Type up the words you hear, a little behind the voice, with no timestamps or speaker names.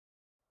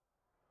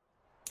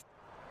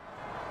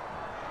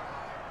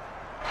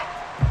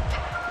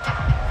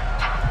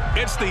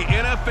It's the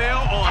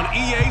NFL on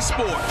EA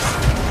Sports.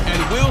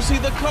 And we'll see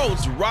the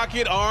Colts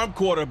rocket-arm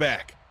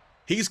quarterback.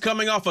 He's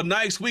coming off a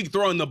nice week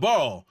throwing the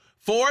ball,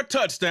 4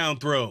 touchdown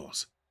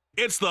throws.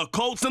 It's the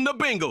Colts and the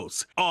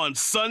Bengals on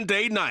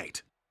Sunday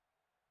night.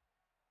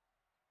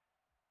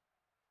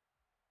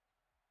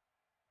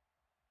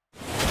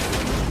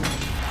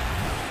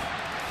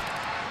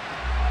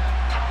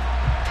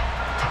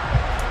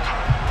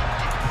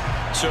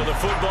 So the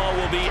football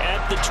will be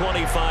at the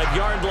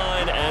 25-yard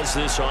line as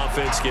this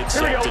offense gets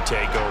set to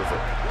take over.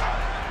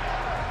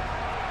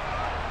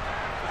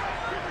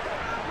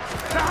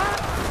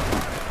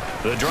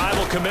 The drive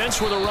will commence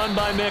with a run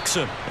by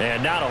Mixon.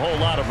 And not a whole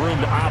lot of room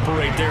to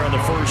operate there on the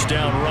first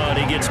down run.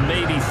 He gets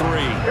maybe 3.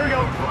 Here we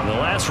go. The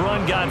last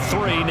run got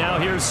 3. Now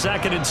here's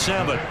 2nd and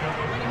 7.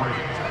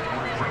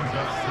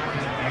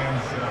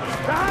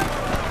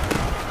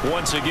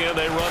 Once again,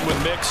 they run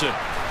with Mixon.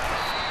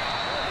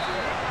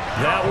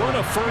 That one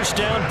a first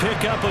down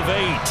pickup of 8.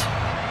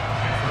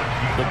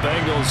 The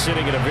Bengals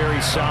sitting at a very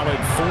solid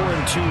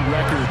 4-2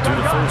 record through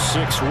the first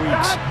 6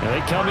 weeks. And they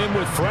come in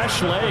with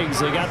fresh legs.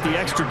 They got the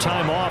extra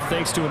time off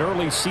thanks to an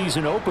early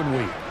season open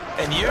week.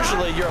 And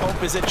usually your hope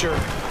is that your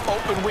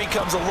open week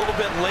comes a little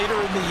bit later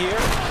in the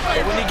year.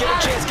 But when you get a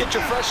chance to get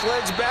your fresh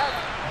legs back,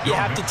 you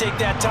have to take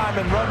that time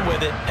and run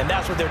with it. And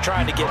that's what they're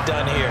trying to get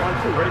done here.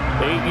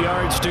 8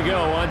 yards to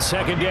go on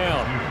 2nd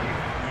down.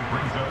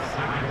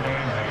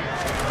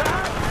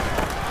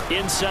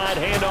 Inside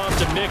handoff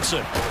to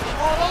Mixon.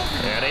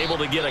 And able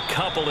to get a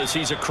couple as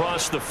he's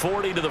across the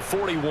 40 to the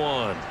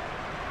 41.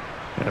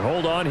 And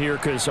hold on here,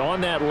 because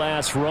on that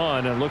last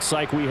run, it looks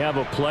like we have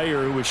a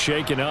player who was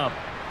shaken up.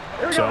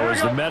 So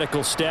as the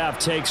medical staff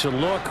takes a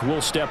look,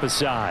 we'll step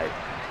aside.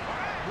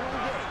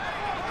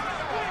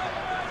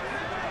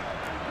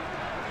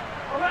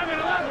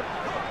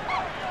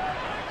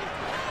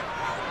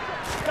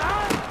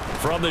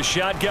 From the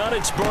shotgun,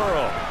 it's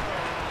Burrow.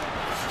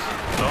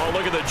 Oh,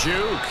 look at the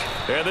juke.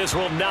 And this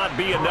will not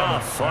be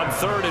enough. On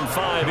 3rd and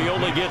 5, he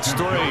only gets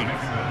 3. We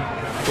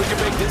can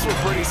make this one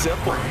pretty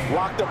simple.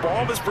 Locked up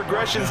all of his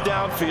progressions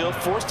downfield,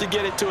 forced to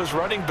get it to his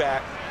running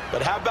back.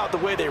 But how about the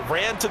way they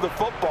ran to the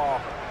football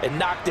and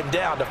knocked him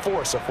down to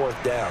force a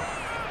 4th down?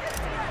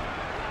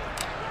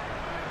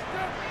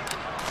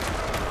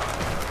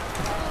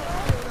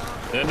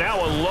 And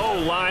now a low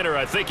liner.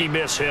 I think he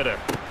mishit it.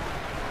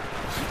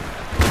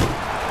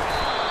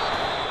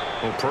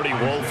 Well, pretty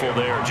woeful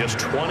there. Just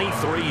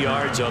 23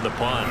 yards on the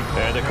punt.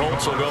 And the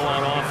Colts will go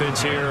on offense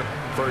here.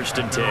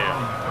 1st and 10.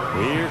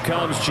 Here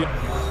comes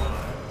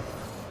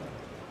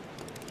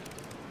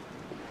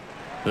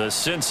the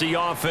Cincy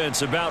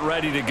offense about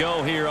ready to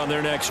go here on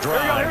their next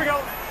drive. Here we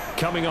go.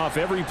 Coming off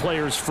every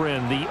player's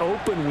friend, the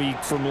open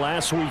week from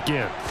last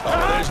weekend.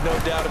 Oh, there's no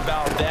doubt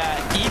about that.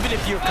 Even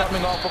if you're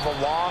coming off of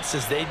a loss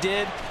as they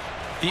did,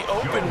 the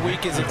open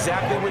week is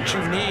exactly what you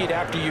need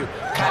after you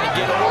kind of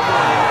get over it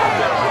a little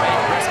bit,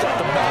 right? Rest up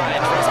the mind,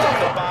 rest up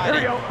the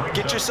body,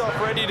 get yourself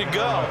ready to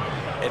go.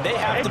 And they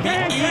have to be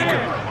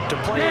eager to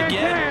play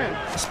again,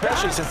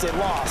 especially since they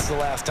lost the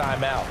last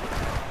time out.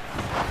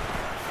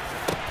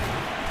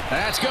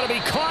 That's going to be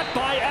caught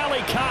by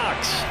Alley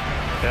Cox.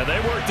 And they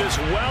work this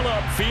well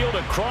upfield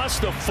across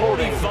the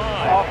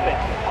 45.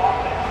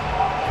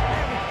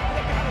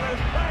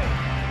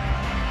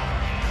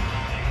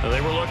 They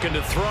were looking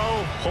to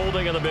throw,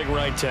 holding on the big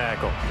right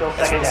tackle.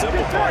 It's real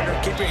simple, partner.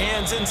 Keep your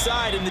hands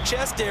inside in the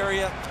chest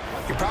area.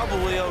 You're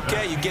probably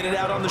okay. You get it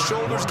out on the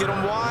shoulders, get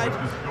them wide.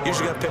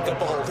 Usually going to pick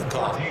up a holding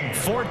call.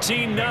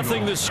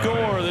 14-0 the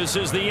score. This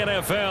is the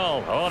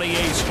NFL on EA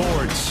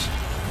Sports.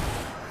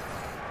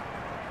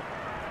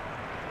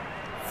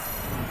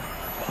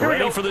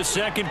 Ready for the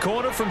second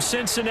quarter from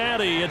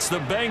Cincinnati. It's the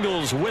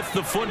Bengals with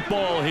the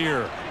football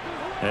here,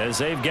 as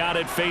they've got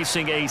it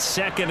facing a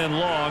 2nd and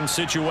long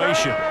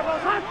situation.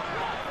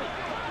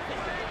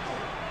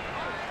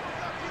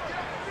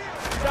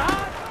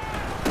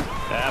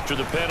 After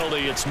the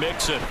penalty, it's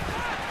Mixon.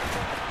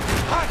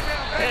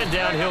 And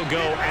down he'll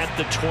go at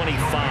the 25.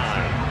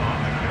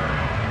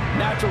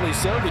 Naturally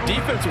so. The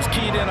defense was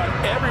keyed in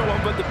on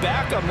everyone but the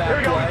back on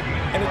that play,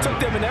 and it took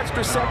them an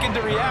extra second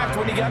to react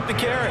when he got the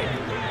carry.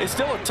 It's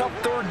still a tough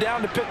 3rd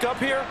down to pick up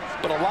here,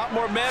 but a lot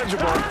more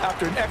manageable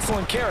after an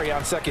excellent carry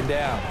on 2nd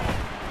down.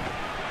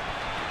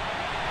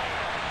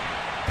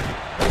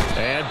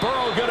 And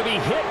Burrow going to be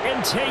hit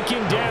and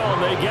taken down.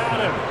 They got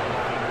him.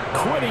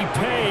 Quiddy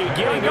Pay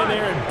getting in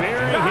there and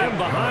burying him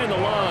behind the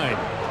line.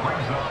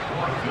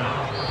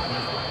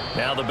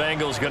 Now the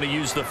Bengals going to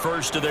use the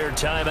first of their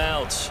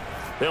timeouts.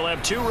 They'll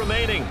have 2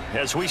 remaining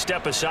as we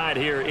step aside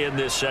here in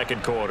this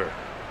second quarter.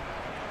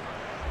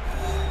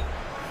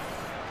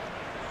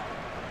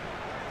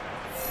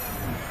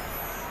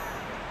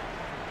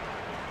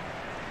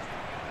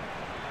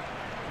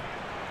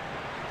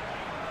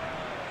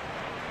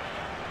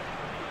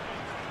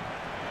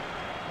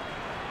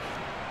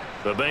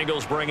 The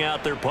Bengals bring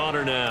out their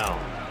punter now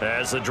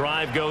as the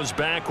drive goes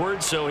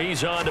backwards, so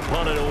he's on to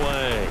punt it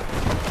away.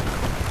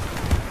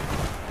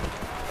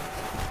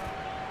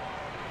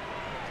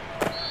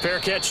 Fair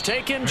catch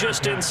taken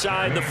just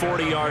inside the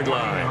 40-yard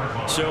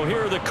line. So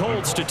here are the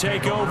Colts to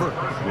take over.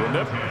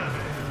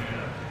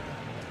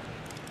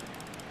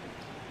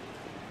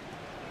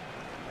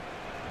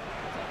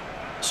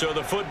 So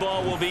the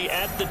football will be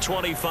at the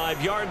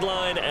 25-yard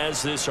line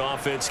as this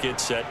offense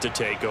gets set to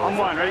take over. On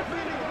one, ready?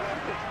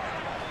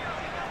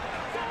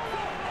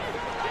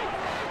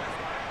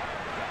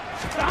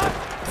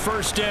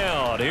 First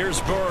down.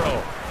 Here's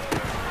Burrow.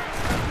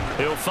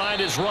 He'll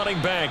find his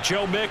running back,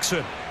 Joe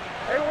Mixon.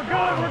 Hey, we're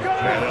good, we're good.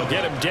 And they'll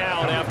get him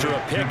down after a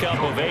pickup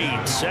of 8,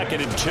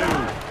 2nd and 2.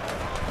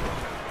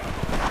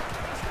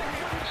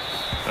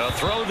 A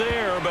throw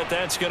there, but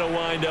that's going to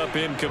wind up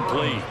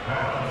incomplete.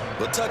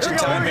 Well, touch and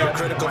timing are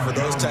critical for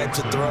those types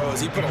of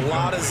throws. He put a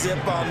lot of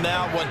zip on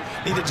that one.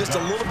 Needed just a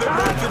little bit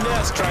more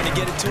finesse trying to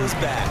get it to his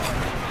back.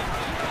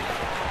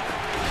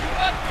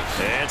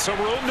 And some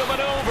room to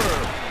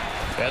maneuver.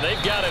 And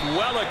they've got it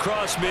well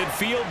across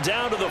midfield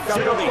down to the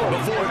 40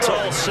 before it's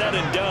all said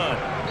and done.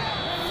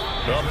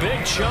 A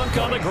big chunk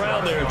on the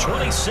ground there,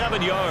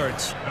 27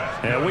 yards.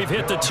 And we've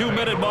hit the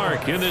 2-minute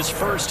mark in this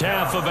first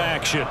half of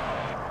action.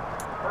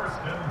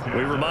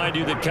 We remind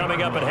you that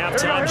coming up at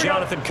halftime,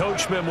 Jonathan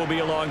Coachman will be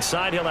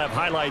alongside. He'll have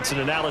highlights and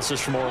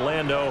analysis from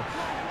Orlando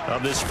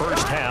of this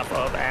first half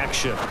of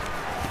action.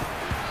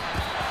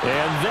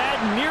 And that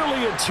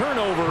nearly a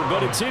turnover,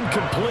 but it's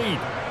incomplete.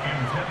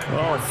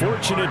 Oh,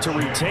 fortunate to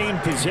retain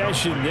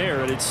possession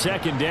there, and it's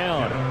 2nd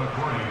down.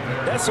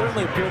 That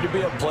certainly appeared to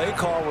be a play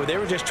call where they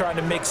were just trying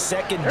to make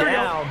 2nd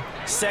down,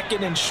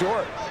 2nd and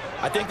short.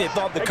 I think they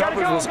thought the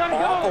coverage was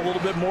off a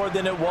little bit more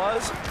than it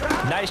was.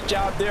 Nice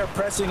job there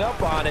pressing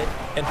up on it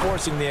and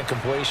forcing the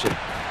incompletion.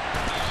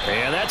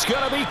 And that's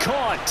going to be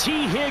caught.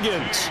 T.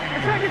 Higgins.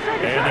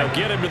 And they'll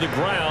get him to the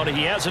ground.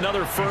 He has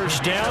another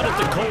first down at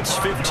the Colts'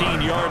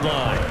 15-yard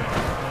line.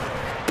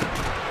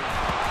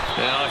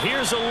 Now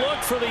here's a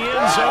look for the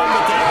end zone,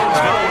 but that one's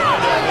going to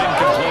wind up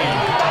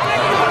incomplete.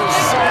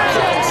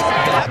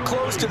 That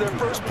close to their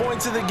first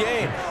points of the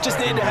game. Just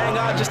needed to hang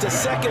on just a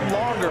second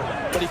longer,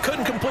 but he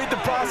couldn't complete the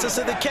process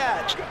of the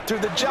catch through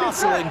the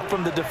jostling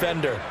from the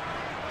defender.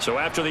 So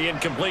after the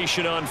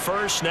incompletion on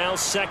first, now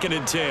 2nd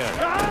and 10.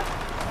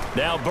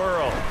 Now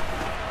Burrow.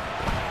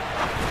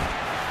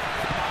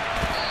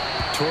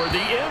 Toward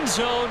the end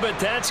zone, but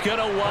that's going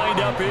to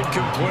wind up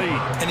incomplete.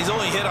 And he's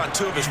only hit on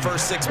 2 of his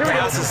first 6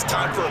 passes.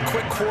 Time for a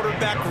quick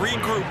quarterback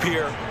regroup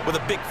here with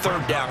a big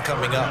 3rd down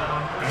coming up.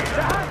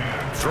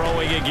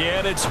 Throwing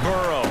again, it's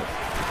Burrow.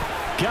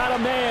 Got a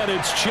man,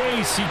 it's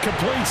Chase. He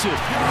completes it.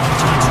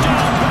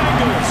 Touchdown,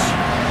 Bengals.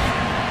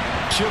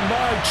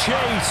 Jamar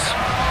Chase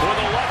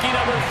with a lucky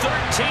number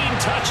 13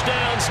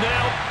 touchdowns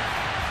now.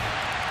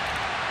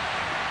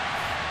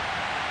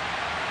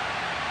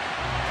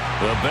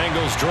 The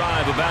Bengals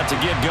drive about to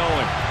get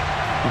going.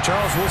 Well,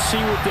 Charles, we'll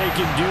see what they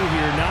can do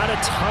here. Not a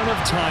ton of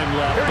time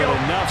left, but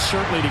enough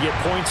certainly to get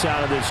points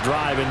out of this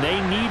drive, and they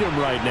need them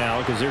right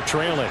now because they're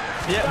trailing.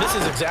 Yeah, this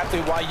is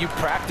exactly why you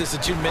practice a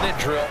 2-minute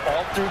drill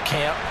all through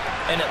camp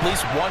and at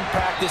least one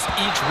practice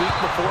each week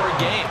before a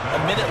game.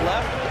 A minute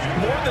left,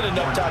 more than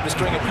enough time to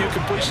string a few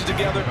completions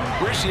together,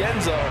 reach the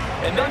end zone,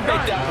 and then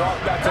make that walk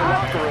back to the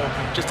locker room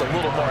just a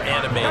little more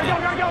animated.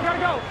 Gotta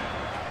go.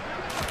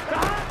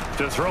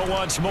 To throw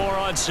once more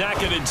on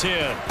 2nd and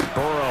 10.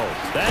 Burrow.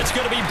 That's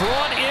going to be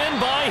brought in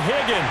by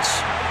Higgins.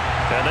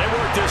 And they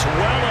work this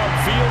well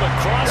upfield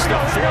across the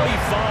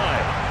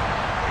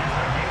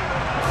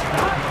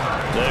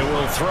 45. They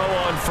will throw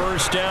on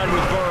first down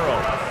with Burrow.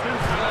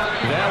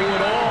 That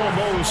one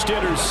almost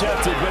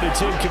intercepted, but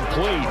it's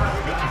incomplete.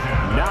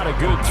 Not a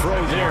good throw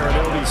there, and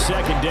it'll be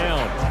 2nd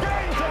down.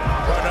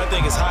 I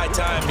think it's high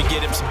time to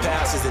get him some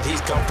passes that he's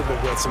comfortable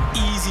with. Some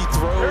easy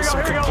throws, some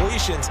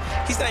completions.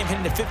 He's not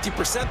even hitting at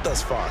 50%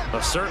 thus far.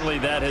 Well, certainly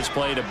that has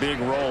played a big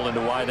role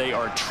into why they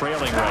are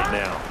trailing right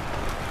now.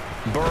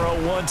 Burrow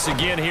once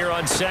again here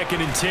on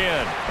 2nd and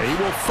 10. He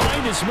will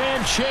find his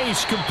man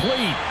Chase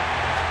complete.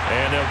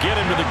 And they'll get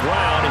him to the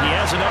ground. And he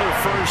has another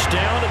first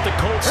down at the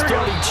Colts'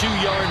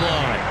 32-yard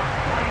line.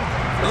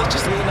 Let's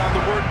just lean on the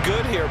word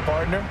good here,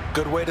 partner.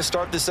 Good way to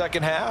start the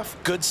second half.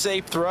 Good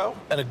safe throw.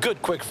 And a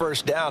good quick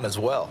first down as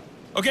well.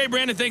 Okay,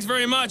 Brandon, thanks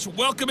very much.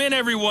 Welcome in,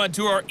 everyone,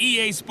 to our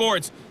EA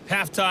Sports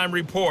Halftime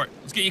Report.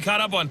 Let's get you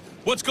caught up on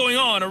what's going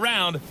on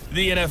around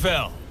the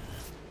NFL.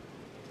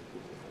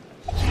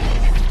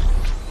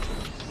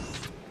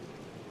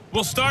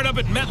 We'll start up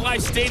at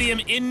MetLife Stadium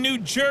in New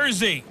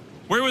Jersey,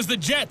 where it was the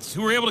Jets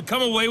who were able to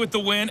come away with the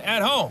win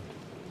at home.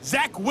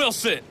 Zach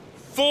Wilson,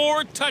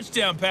 4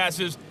 touchdown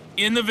passes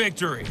in the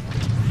victory.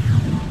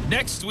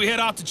 Next, we head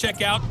off to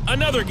check out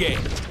another game.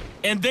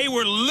 And they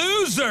were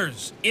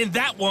losers in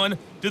that one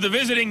to the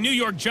visiting New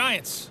York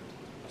Giants.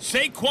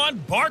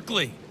 Saquon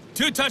Barkley,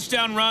 2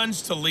 touchdown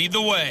runs to lead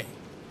the way.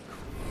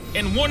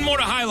 And one more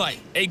to highlight,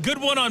 a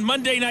good one on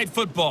Monday Night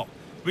Football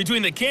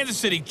between the Kansas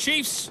City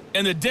Chiefs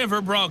and the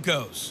Denver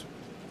Broncos.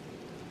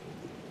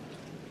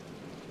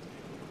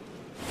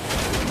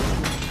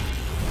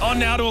 On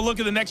now to a look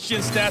at the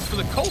next-gen stats for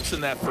the Colts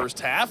in that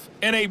first half.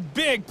 And a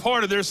big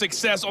part of their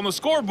success on the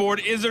scoreboard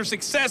is their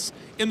success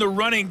in the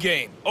running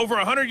game. Over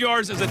 100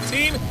 yards as a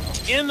team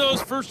in those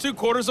first 2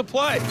 quarters of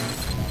play.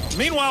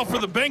 Meanwhile, for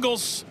the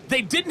Bengals,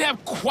 they didn't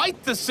have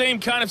quite the same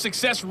kind of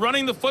success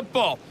running the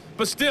football.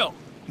 But still,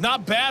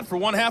 not bad for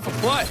one half of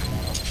play.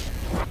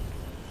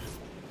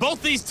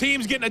 Both these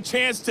teams getting a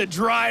chance to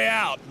dry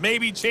out.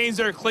 Maybe change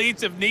their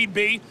cleats if need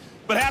be.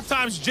 But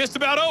halftime's just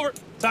about over.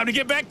 Time to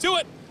get back to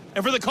it.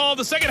 And for the call of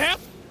the second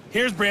half,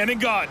 here's Brandon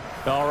Gaudin.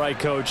 All right,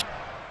 Coach.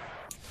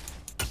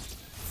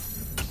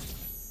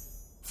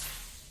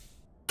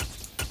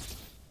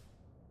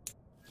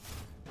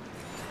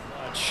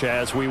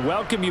 As we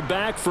welcome you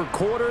back for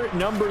quarter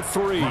number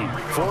 3.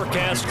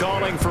 Forecast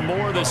calling for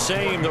more of the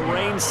same. The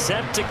rain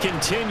set to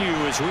continue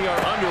as we are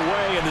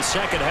underway in the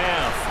second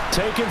half.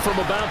 Taken from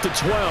about the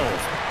 12.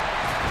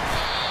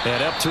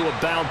 And up to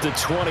about the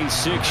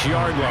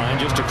 26-yard line,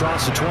 just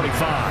across the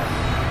 25.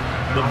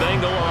 The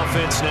Bengal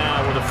offense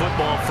now with a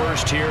football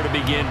first here to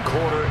begin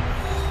quarter.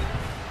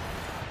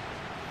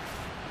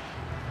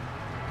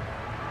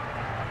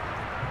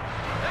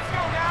 Let's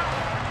go now.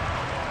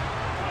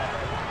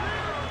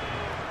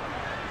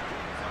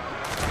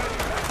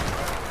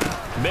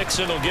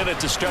 Mixon will get it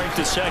to start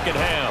the second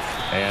half.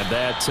 And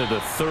that to the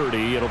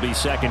 30. It'll be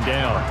second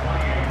down.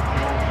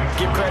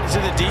 Give credit to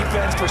the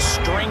defense for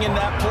stringing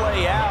that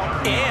play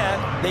out, and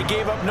they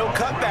gave up no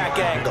cutback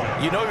angle.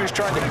 You know, he was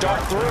trying to dart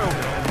through.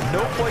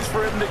 No place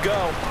for him to go.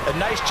 A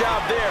nice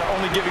job there,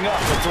 only giving up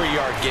a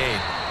 3-yard gain.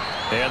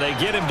 And they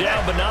get him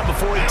down, but not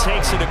before he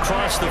takes it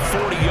across the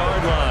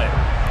 40-yard line.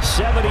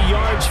 70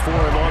 yards for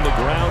him on the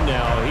ground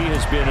now. He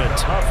has been a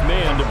tough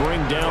man to bring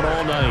down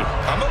all night.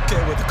 I'm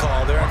okay with the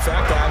call there. In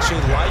fact, I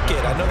actually like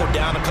it. I know they're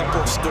down a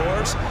couple of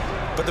scores,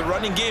 but the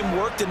running game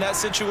worked in that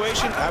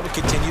situation. I would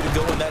continue to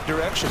go in that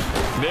direction.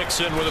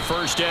 Mixon with a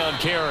first down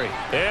carry.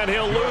 And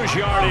he'll lose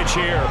yardage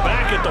here.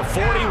 Back at the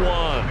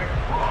 41.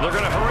 They're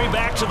going to hurry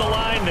back to the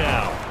line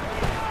now.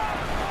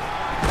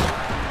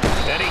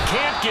 And he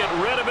can't get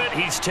rid of it.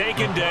 He's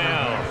taken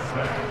down.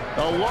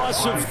 A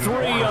loss of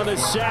 3 on a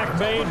sack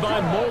made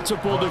by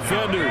multiple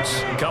defenders.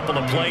 A couple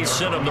of plays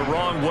sent them the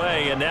wrong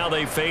way, and now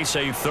they face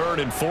a 3rd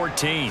and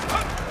 14.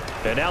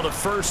 And now the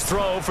first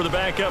throw for the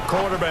backup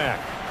quarterback.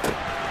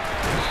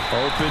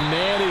 Open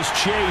man is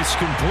Chase,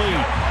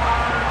 complete.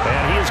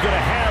 And he is going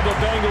to have a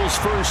Bengals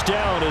first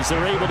down as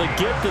they're able to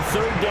get the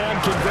 3rd down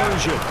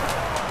conversion.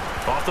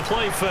 Off the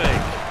play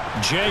fake.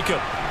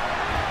 Jacob.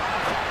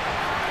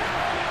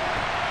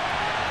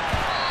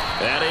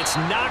 And it's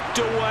knocked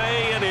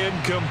away and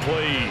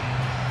incomplete.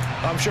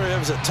 I'm sure it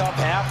was a tough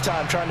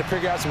halftime trying to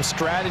figure out some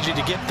strategy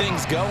to get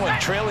things going.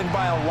 Trailing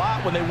by a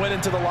lot when they went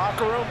into the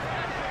locker room.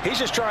 He's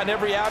just trying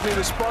every avenue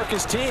to spark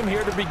his team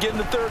here to begin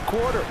the 3rd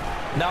quarter.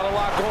 Not a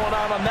lot going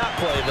on that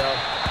play, though.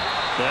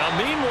 Now,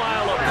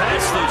 meanwhile, a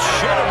pass that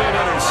should have been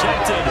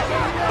intercepted,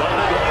 but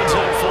it winds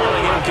up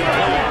falling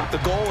incomplete.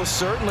 The goal is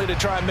certainly to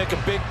try and make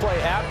a big play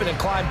happen and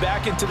climb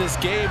back into this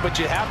game, but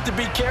you have to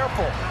be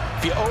careful.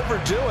 If you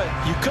overdo it,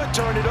 you could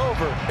turn it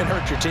over and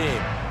hurt your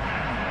team.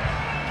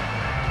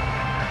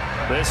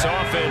 This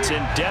offense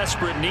in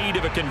desperate need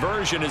of a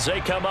conversion as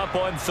they come up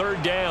on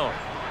 3rd down.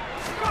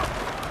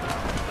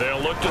 They'll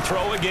look to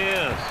throw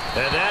again.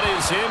 And that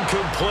is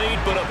incomplete,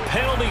 but a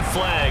penalty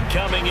flag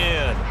coming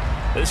in.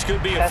 This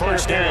could be a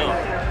first down.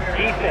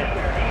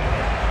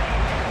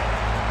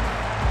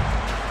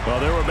 Well,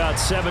 there were about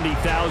 70,000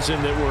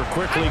 that were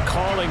quickly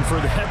calling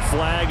for that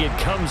flag. It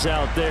comes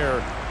out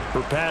there for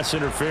pass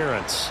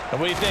interference.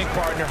 And what do you think,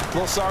 partner? A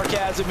little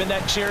sarcasm in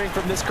that cheering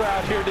from this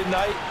crowd here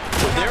tonight.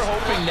 What they're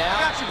hoping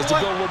now is to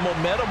go a little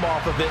momentum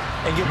off of it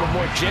and give them a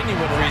more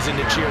genuine reason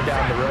to cheer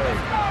down the road.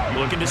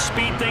 Looking to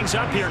speed things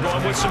up here,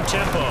 going with some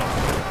tempo.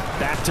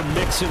 Back to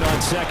Mixon on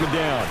 2nd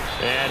down.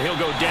 And he'll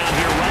go down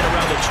here right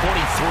around the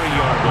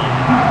 23-yard line.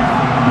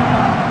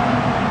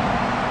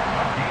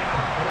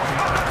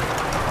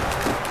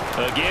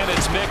 Again,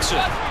 it's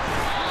Mixon.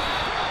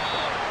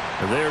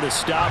 There to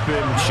stop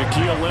him,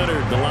 Shaquille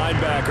Leonard, the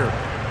linebacker.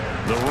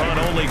 The run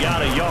only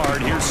got a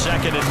yard. Here's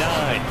 2nd and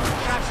 9.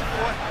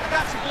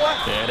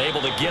 And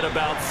able to get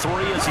about 3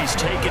 as he's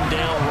taken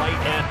down right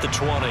at the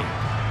 20.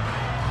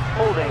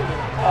 Holding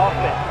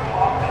offense.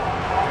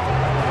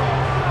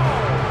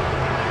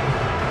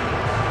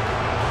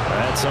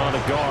 That's on the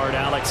guard,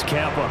 Alex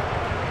Kappa.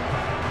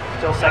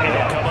 Still 2nd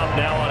down. Come up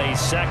now on a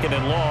 2nd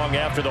and long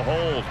after the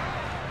hold.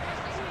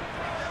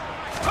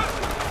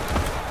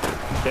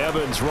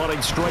 Evans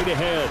running straight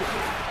ahead.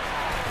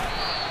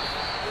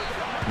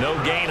 No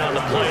gain on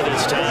the play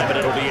this time, but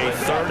it'll be a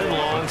 3rd and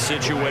long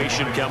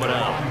situation coming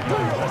up.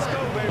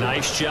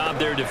 Nice job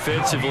there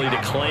defensively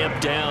to clamp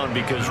down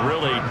because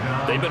really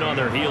they've been on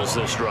their heels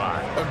this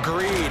drive.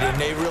 Agreed, and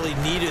they really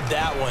needed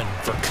that one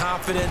for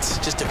confidence,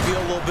 just to feel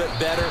a little bit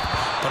better.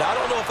 But I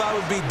don't know if I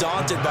would be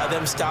daunted by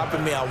them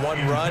stopping me on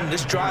one run.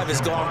 This drive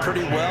has gone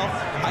pretty well.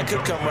 I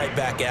could come right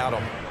back at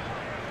them.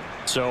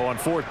 So on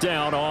 4th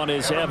down, on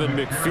is Evan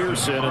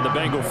McPherson and the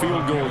Bengal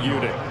field goal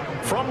unit.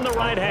 From the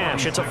right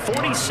hash, it's a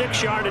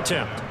 46-yard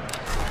attempt.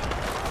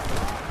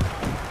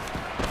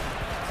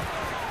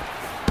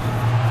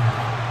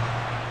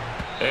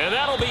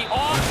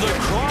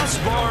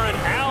 crossbar and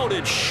out.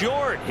 It's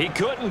short. He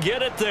couldn't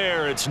get it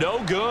there. It's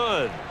no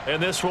good.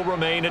 And this will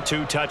remain a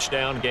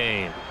 2-touchdown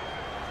game.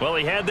 Well,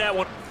 he had that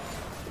one.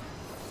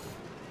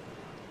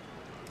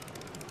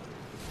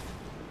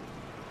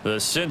 The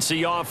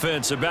Cincy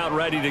offense about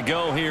ready to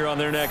go here on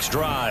their next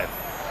drive.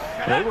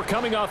 They were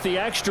coming off the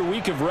extra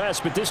week of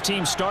rest, but this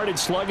team started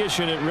sluggish,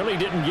 and it really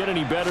didn't get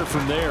any better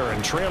from there,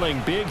 and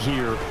trailing big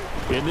here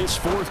in this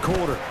fourth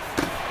quarter.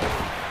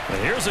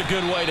 And here's a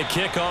good way to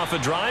kick off a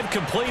drive,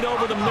 complete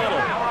over the middle.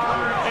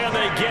 And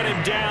they get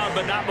him down,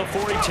 but not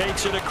before he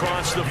takes it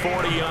across the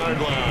 40-yard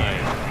line.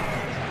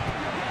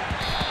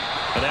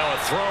 And now a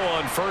throw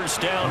on first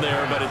down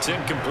there, but it's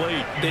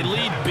incomplete. They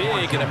lead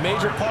big, and a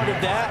major part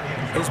of that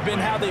has been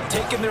how they've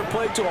taken their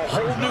play to a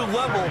whole new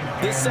level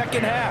this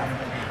second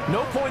half.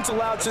 No points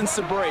allowed since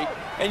the break,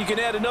 and you can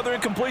add another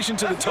incompletion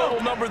to the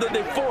total number that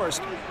they've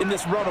forced in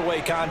this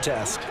runaway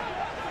contest.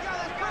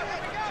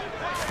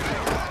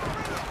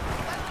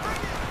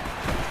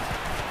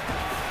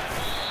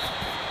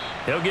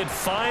 He'll get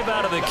 5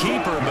 out of the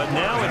keeper, but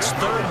now it's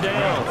third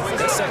down.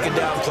 That second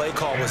down play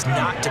call was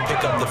not to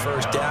pick up the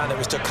first down. It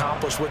was to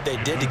accomplish what they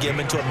did to get them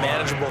into a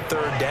manageable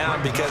third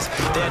down because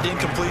they had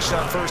incompletion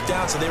on first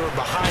down, so they were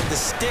behind the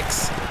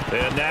sticks.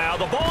 And now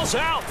the ball's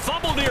out.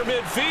 Fumble near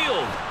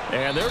midfield.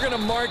 And they're going to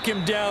mark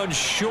him down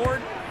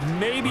short,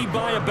 maybe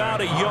by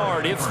about a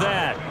yard, if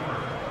that.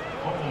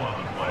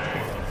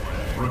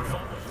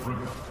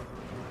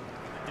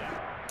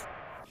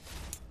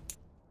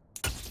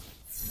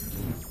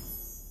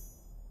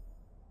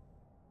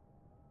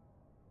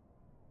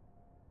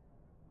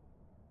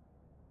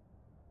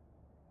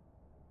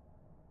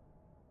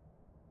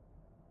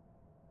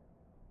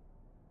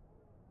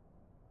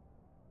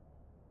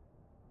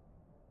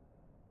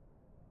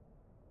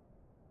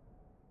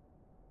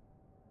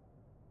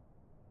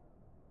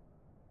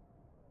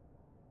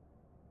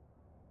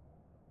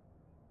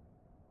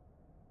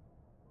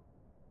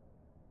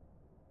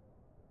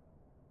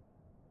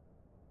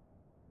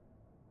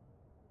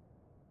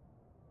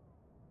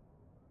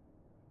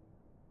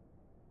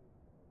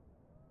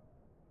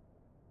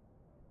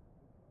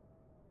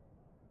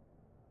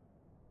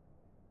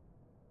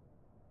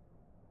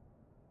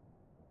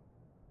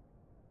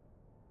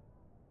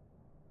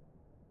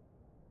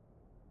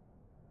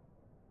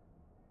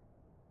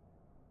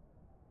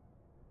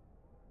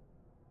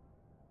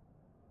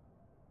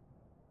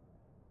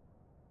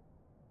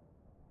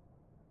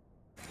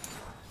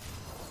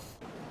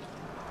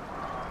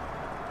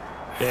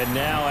 And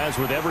now, as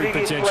with every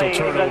potential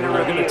turnover,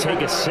 we're going to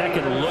take a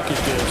second look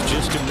at this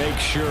just to make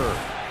sure.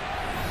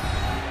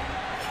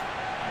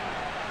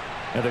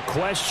 And the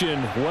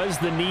question, was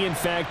the knee in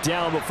fact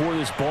down before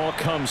this ball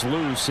comes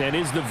loose? And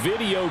is the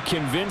video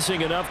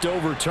convincing enough to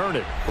overturn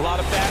it? A lot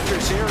of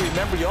factors here.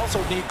 Remember, you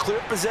also need clear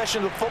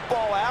possession of the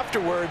football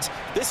afterwards.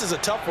 This is a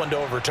tough one to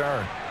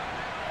overturn.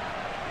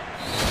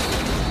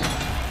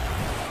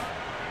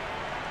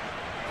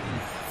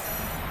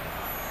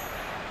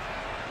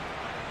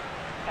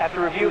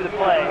 After review of the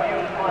play,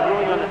 the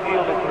ruling on the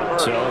field is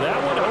reversed. So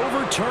that one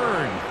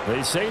overturned.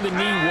 They say the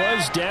knee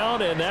was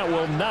down, and that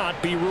will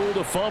not be ruled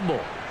a fumble.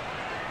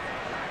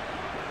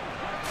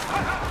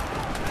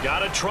 Got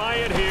to try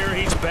it here.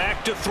 He's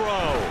back to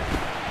throw.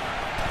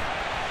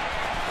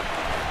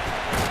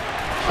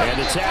 And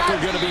the tackle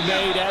going to be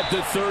made at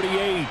the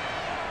 38.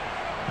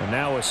 And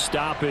now a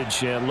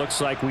stoppage, and looks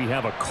like we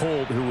have a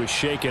Colt who was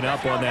shaken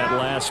up on that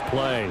last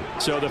play.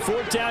 So the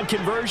fourth down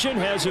conversion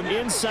has him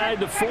inside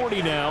the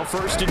 40 now,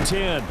 1st and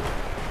 10.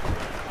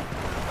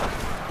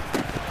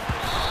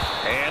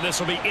 And this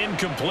will be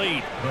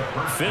incomplete.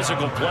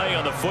 Physical play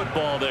on the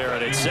football there,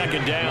 and it's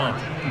 2nd down.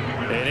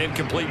 An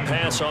incomplete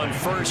pass on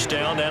 1st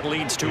down. That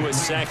leads to a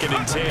 2nd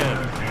and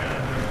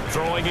 10.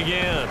 Throwing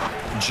again.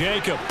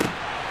 Jacob.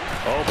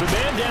 Open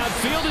man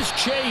downfield is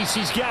Chase.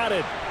 He's got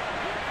it.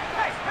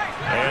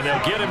 And they'll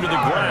get him to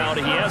the ground.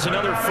 He has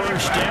another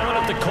 1st down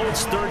at the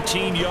Colts'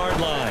 13-yard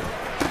line.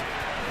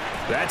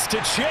 That's to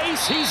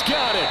Chase. He's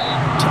got it.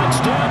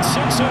 Touchdown,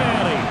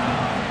 Cincinnati.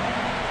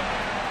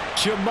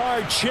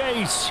 Jamar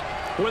Chase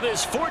with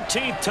his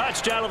 14th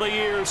touchdown of the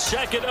year,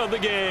 2nd of the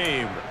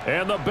game.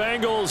 And the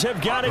Bengals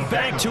have got it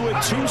back to a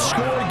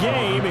 2-score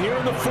game here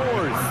in the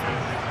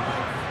 4th.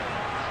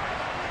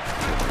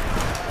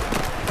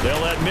 They'll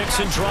let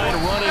Mixon try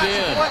and run it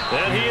in.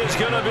 And he is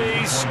going to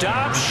be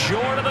stopped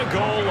short of the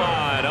goal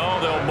line. Oh,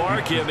 they'll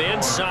mark him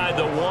inside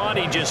the 1.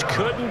 He just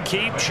couldn't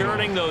keep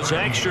churning those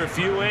extra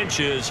few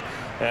inches.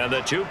 And the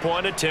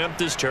 2-point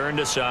attempt is turned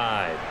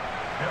aside.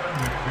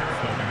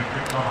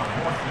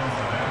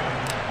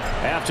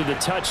 After the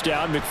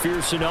touchdown,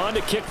 McPherson on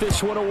to kick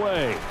this one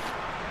away.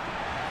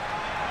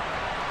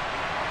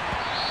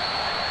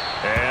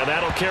 And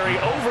that'll carry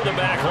over the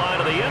back line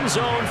of the end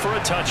zone for a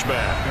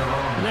touchback.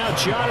 Now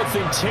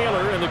Jonathan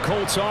Taylor and the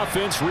Colts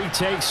offense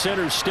retakes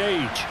center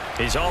stage.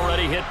 He's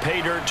already hit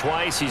pay dirt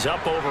twice. He's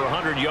up over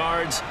 100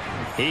 yards.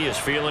 He is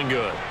feeling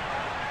good.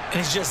 And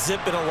he's just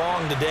zipping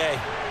along today.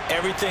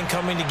 Everything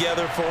coming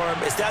together for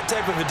him. It's that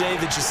type of a day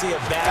that you see a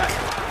back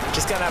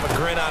just got to have a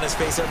grin on his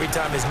face every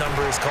time his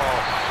number is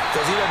called,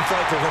 because he doesn't feel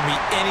like there are going to be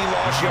any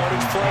lost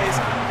yardage plays,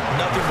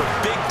 nothing but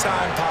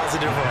big-time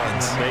positive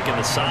runs. Making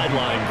the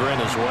sideline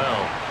grin as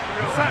well.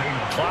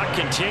 Clock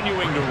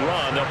continuing to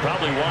run. They'll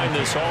probably wind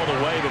this all the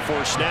way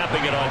before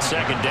snapping it on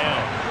second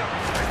down.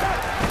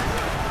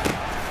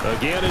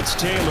 Again, it's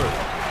Taylor.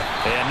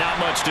 And not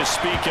much to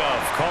speak of.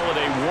 Call it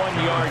a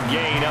 1-yard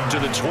gain up to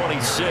the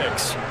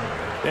 26.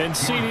 And,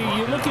 CD,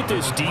 you look at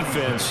this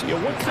defense,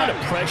 what kind of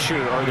pressure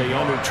are they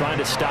under trying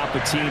to stop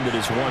a team that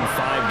has won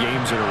 5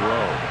 games in a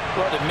row?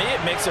 Well, to me, it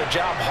makes their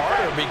job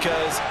harder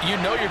because you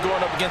know you're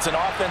going up against an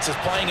offense that's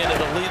playing at an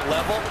elite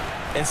level,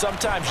 and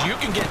sometimes you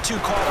can get too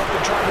caught up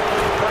in trying to play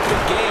the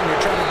perfect game.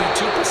 You're trying to be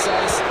too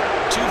precise,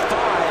 too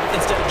fine,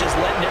 instead of just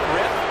letting it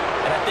rip.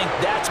 And I think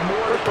that's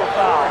more the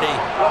priority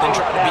than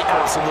trying to be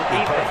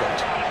absolutely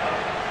perfect.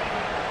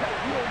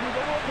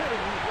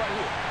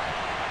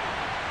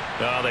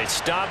 No, they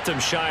stopped him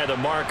shy of the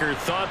marker,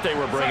 thought they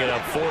were bringing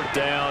up 4th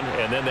down,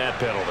 and then that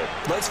penalty.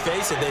 Let's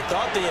face it, they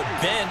thought they had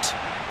bent,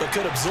 but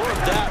could absorb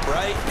that,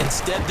 right?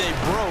 Instead, they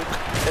broke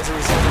as a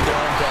result of their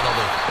own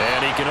penalty.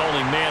 And he can only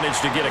manage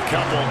to get a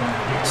couple.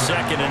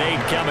 2nd and 8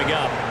 coming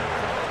up.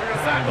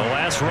 The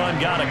last run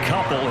got a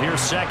couple. Here's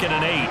 2nd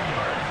and 8.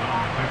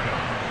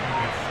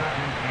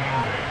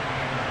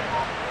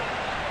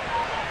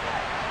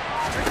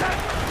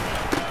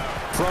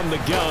 From the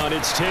gun,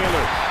 it's Taylor.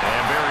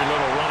 And very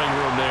little running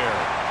room there.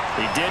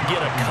 He did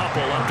get a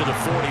couple up to the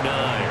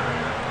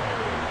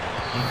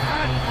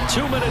 49.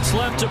 2 minutes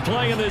left to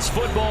play in this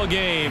football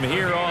game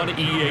here on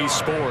EA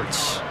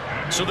Sports.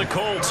 So the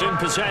Colts in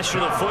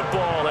possession of the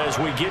football as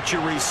we get you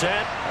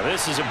reset. Now,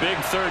 this is a big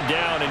 3rd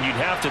down, and you'd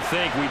have to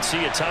think we'd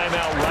see a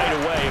timeout right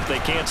away if they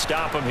can't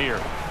stop him here.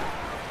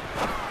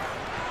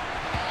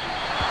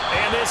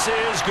 And this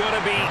is going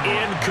to be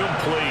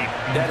incomplete.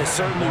 That is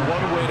certainly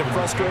one way to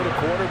frustrate a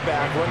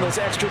quarterback. Run those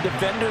extra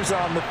defenders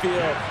on the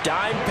field.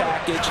 Dime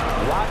package,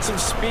 lots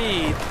of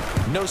speed,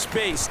 no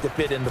space to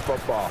fit in the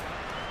football.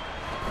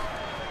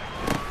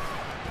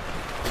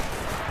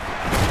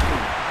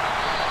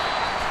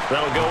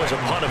 That'll go as a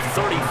punt of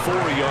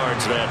 34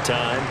 yards that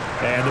time.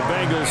 And the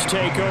Bengals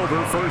take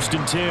over 1st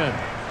and 10.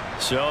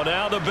 So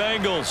now the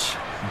Bengals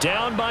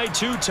down by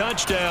 2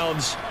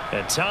 touchdowns.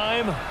 And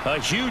time, a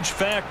huge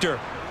factor.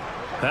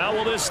 How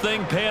will this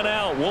thing pan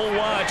out? We'll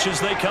watch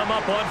as they come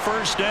up on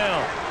 1st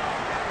down.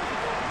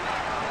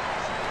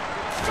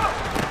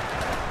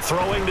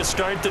 Throwing to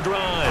start the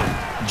drive.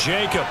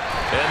 Jacob.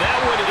 And that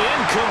one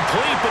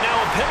incomplete, but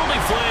now a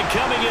penalty flag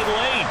coming in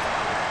late.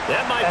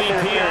 That might be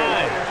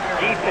PI.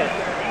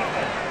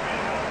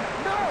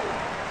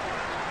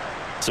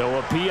 So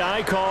a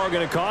PI call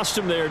going to cost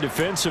him there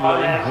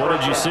defensively. What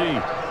did you see?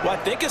 Well, I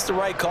think it's the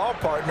right call,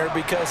 partner,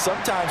 because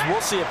sometimes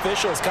we'll see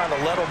officials kind of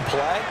let them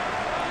play.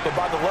 But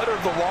by the letter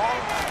of the law,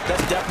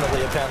 that's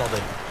definitely a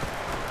penalty.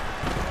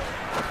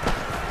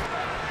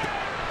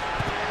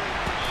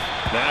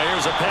 Now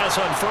here's a pass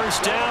on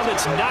 1st down.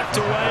 It's knocked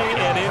away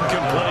and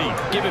incomplete.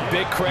 Give him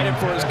big credit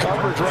for his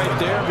coverage right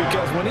there,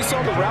 because when he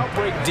saw the route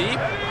break deep,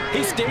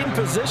 he stayed in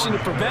position to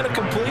prevent a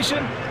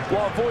completion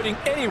while avoiding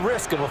any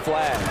risk of a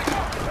flag.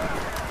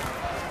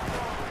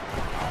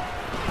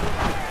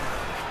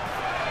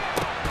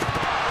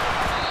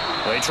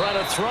 They try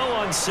to throw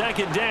on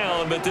 2nd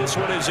down, but this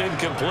one is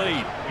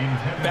incomplete.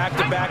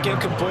 Back-to-back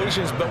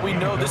incompletions, but we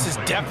know this is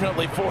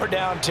definitely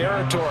 4-down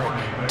territory.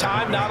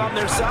 Time not on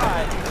their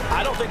side.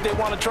 I don't think they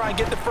want to try and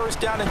get the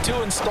 1st down in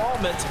 2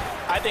 installments.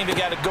 I think they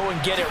got to go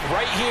and get it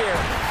right here,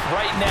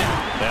 right now.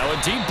 Now a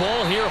deep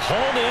ball here,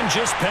 hauled in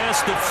just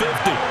past the 50.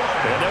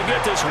 And they'll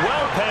get this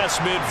well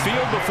past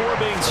midfield before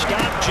being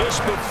stopped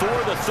just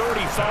before the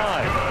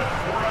 35.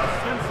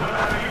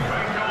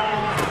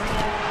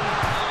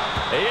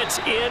 It's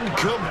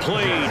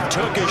incomplete.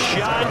 Took a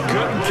shot,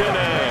 couldn't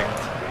connect.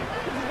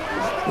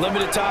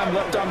 Limited time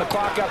left on the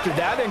clock after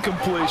that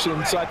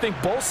incompletion, so I think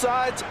both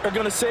sides are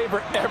going to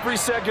savor every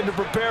second to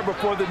prepare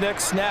before the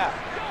next snap.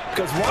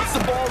 Because once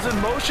the ball's in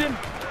motion,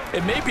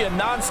 it may be a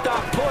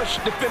non-stop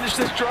push to finish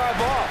this drive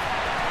off.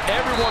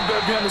 Everyone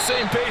better be on the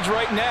same page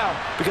right now,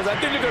 because I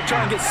think they're going to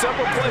try and get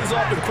several plays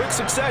off in quick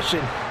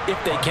succession if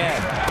they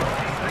can.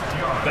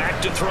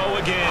 Back to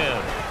throw again.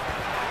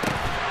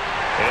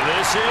 And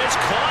this is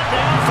caught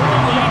now for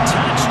a late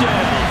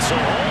touchdown. So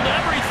hold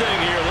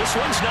everything here. This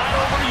one's not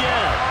over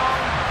yet.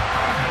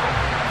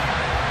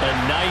 A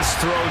nice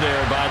throw there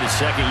by the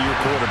 2nd-year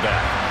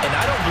quarterback. And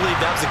I don't believe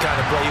that was the kind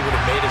of play he would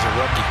have made as a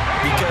rookie,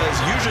 because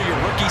usually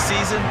your rookie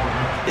season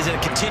is a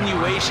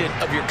continuation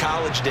of your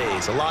college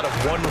days. A lot of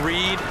one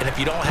read, and if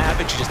you don't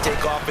have it, you just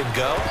take off and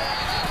go.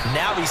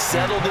 Now he's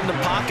settled in the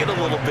pocket a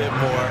little bit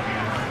more,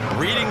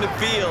 reading the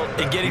field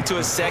and getting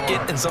to a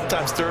 2nd and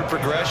sometimes 3rd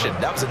progression.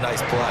 That was a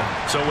nice play.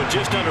 So with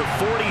just under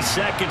 40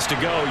 seconds to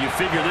go, you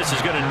figure this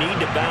is going to need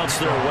to bounce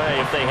their way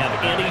if they have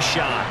any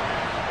shot.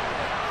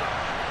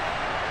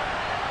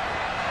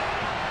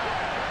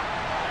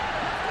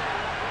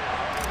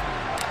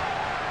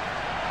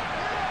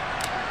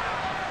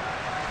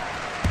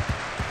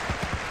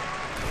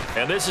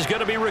 And this is going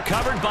to be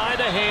recovered by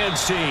the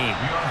hands team.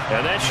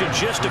 And that should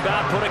just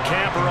about put a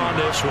capper on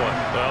this one.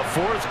 Well,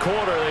 fourth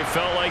quarter, they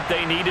felt like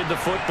they needed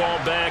the football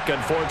back.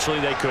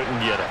 Unfortunately, they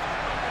couldn't get it.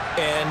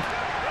 And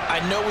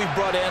I know we've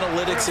brought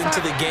analytics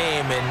into the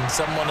game, and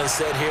someone has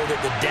said here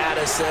that the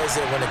data says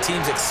that when a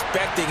team's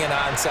expecting an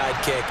onside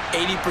kick,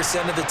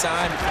 80% of the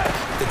time,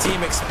 the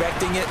team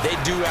expecting it, they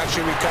do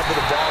actually recover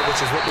the ball,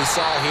 which is what we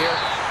saw here.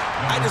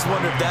 I just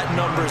wonder if that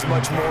number is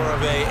much more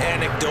of a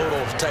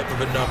anecdotal type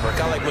of a number.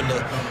 Kind of like when the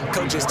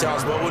coaches tell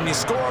us, well, when you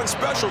score on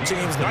special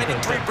teams,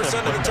 93%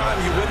 of the time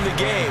you win the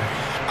game.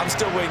 I'm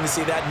still waiting to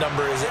see that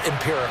number is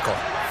empirical.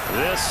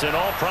 This, in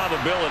all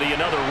probability,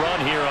 another run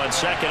here on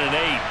 2nd and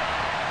 8.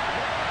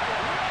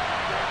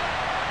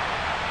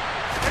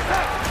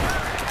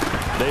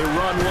 They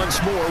run once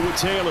more with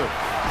Taylor.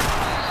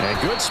 And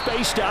good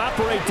space to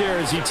operate there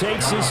as he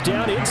takes this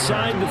down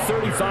inside the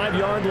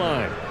 35-yard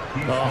line.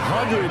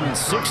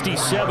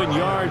 167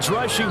 yards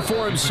rushing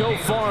for him so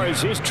far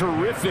as his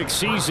terrific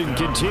season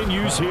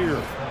continues here.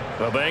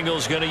 The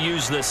Bengals going to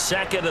use the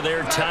second of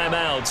their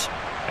timeouts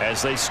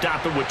as they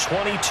stop it with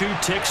 22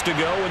 ticks to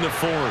go in the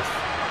fourth.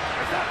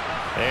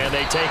 And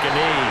they take a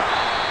knee.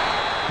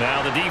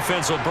 Now the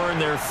defense will burn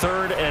their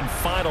third and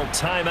final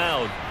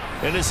timeout.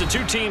 And as the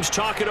two teams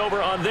talk it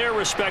over on their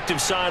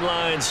respective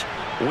sidelines,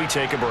 we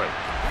take a break.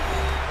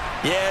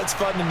 Yeah, it's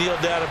fun to kneel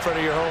down in front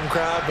of your home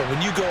crowd, but when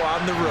you go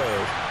on the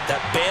road,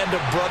 that band of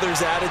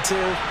brothers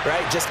attitude,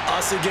 right, just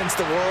us against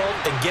the world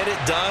and get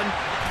it done,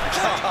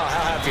 how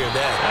happy are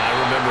they? I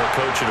remember a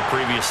coach at a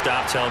previous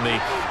stop telling me,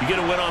 you get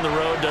a win on the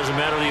road, doesn't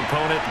matter the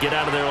opponent, get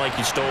out of there like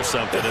you stole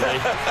something. And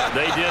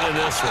they did in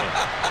this one.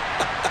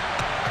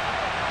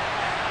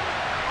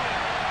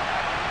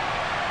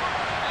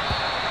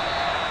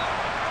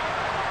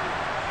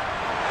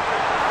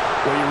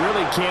 Well, you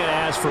really can't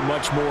ask for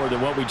much more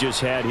than what we just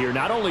had here.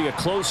 Not only a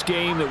close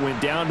game that went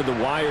down to the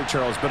wire,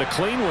 Charles, but a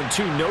clean one,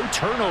 too. No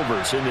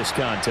turnovers in this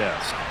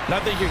contest. And I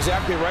think you're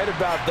exactly right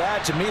about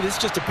that. To me, this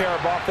is just a pair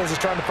of offenses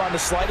trying to find the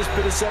slightest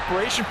bit of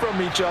separation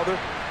from each other.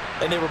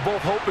 And they were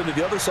both hoping that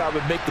the other side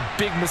would make the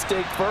big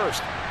mistake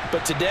first.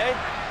 But today,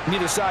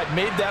 neither side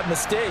made that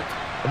mistake.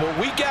 And what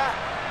we got,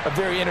 a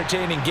very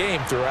entertaining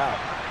game throughout.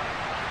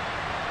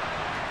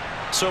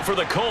 So for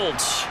the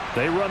Colts,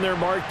 they run their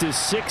mark to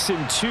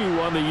 6-2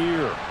 on the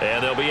year.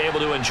 And they'll be able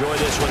to enjoy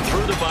this one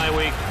through the bye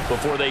week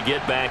before they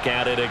get back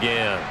at it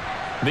again.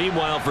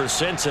 Meanwhile, for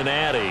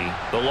Cincinnati,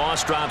 the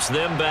loss drops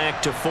them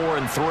back to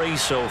 4-3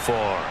 so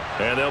far.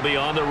 And they'll be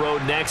on the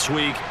road next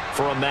week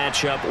for a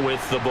matchup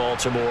with the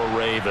Baltimore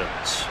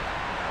Ravens.